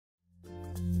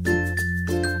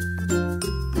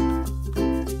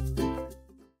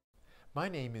My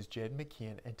name is Jed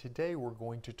McKeehan, and today we're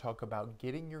going to talk about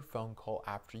getting your phone call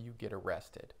after you get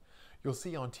arrested. You'll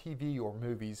see on TV or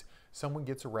movies, someone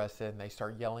gets arrested and they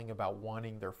start yelling about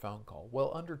wanting their phone call.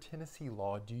 Well, under Tennessee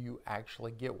law, do you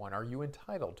actually get one? Are you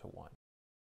entitled to one?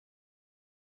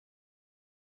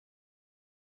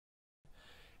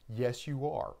 Yes, you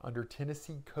are. Under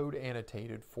Tennessee Code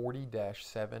Annotated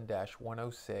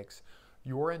 40-7-106,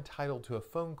 you are entitled to a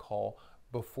phone call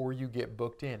before you get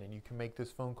booked in, and you can make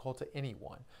this phone call to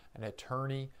anyone, an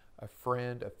attorney, a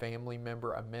friend, a family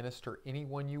member, a minister,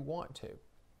 anyone you want to.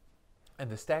 And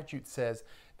the statute says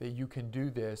that you can do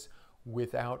this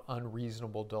without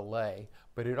unreasonable delay,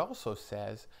 but it also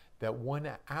says that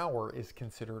 1 hour is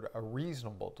considered a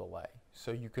reasonable delay.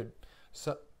 So you could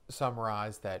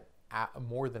summarize that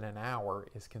more than an hour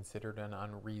is considered an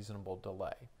unreasonable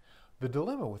delay. The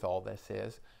dilemma with all this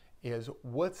is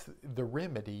what's the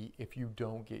remedy if you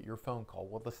don't get your phone call?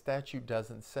 Well, the statute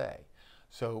doesn't say.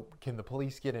 So can the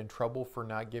police get in trouble for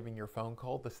not giving your phone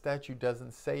call? The statute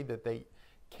doesn't say that they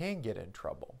can get in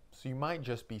trouble. So you might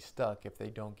just be stuck if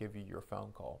they don't give you your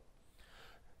phone call.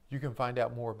 You can find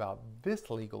out more about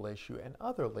this legal issue and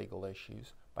other legal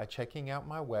issues by checking out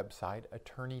my website,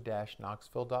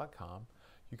 attorney-knoxville.com.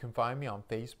 You can find me on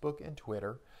Facebook and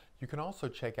Twitter. You can also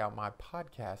check out my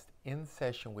podcast, In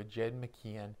Session with Jed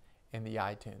McKeehan, in the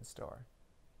iTunes Store.